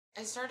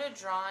I started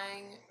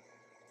drawing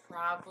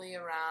probably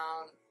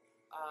around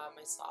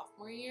my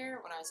sophomore year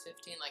when I was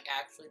 15, like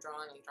actually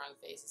drawing, like drawing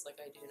faces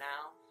like I do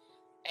now.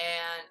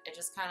 And it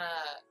just kind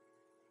of,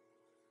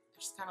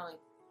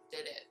 like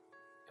did it.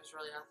 There's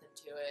really nothing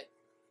to it.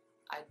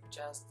 I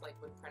just like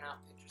would print out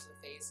pictures of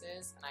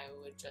faces and I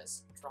would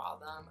just draw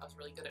them. I was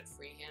really good at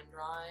freehand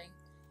drawing.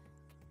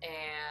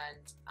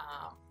 And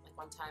like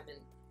one time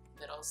in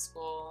middle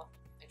school,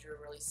 I drew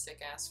a really sick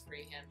ass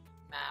freehand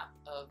map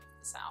of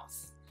the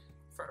South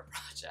for a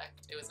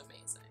project. It was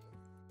amazing.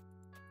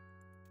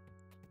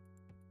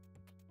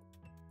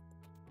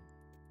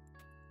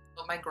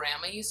 But my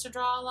grandma used to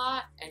draw a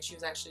lot and she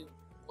was actually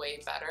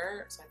way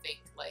better. So I think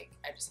like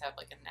I just have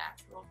like a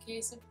natural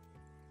case of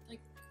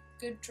like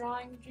good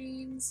drawing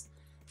genes.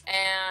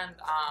 And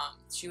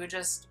she would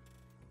just,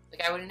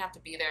 like I wouldn't have to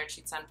be there and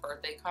she'd send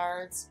birthday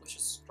cards, which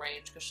is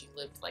strange because she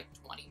lived like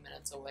 20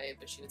 minutes away,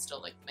 but she would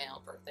still like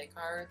mail birthday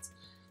cards.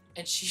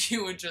 And she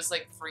would just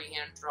like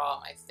freehand draw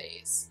my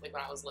face like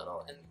when I was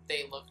little and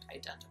they looked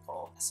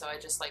identical. So I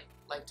just like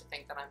to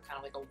think that I'm kind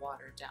of like a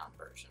watered down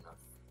version of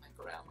my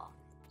grandma.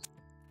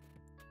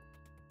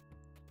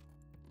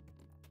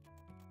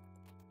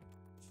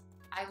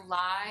 I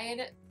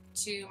lied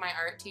to my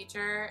art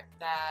teacher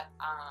that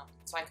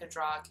so I could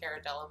draw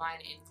Cara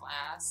Delevingne in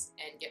class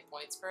and get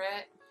points for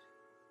it.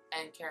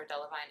 And Cara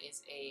Delevingne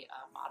is a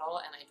model,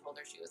 and I told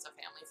her she was a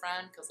family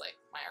friend because like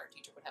my art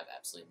teacher would have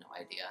absolutely no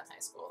idea in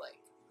high school.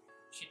 Like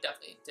she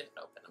definitely didn't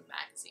open a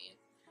magazine.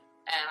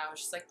 And I was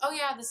just like, oh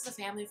yeah, this is a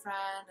family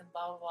friend and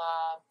blah blah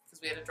blah,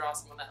 because we had to draw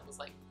someone that was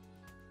like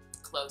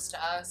close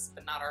to us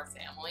but not our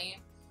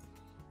family.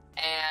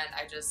 And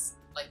I just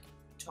like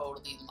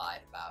totally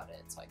lied about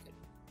it so I could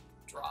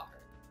draw her.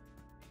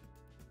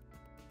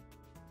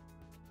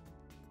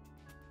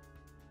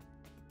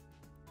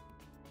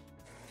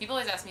 People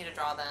always ask me to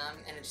draw them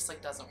and it just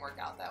like doesn't work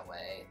out that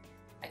way.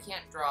 I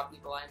can't draw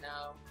people I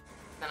know.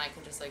 Then I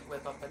can just like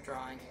whip up a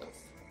drawing of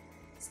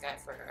this guy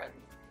for her in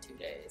 2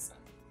 days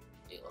and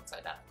he looks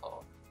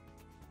identical.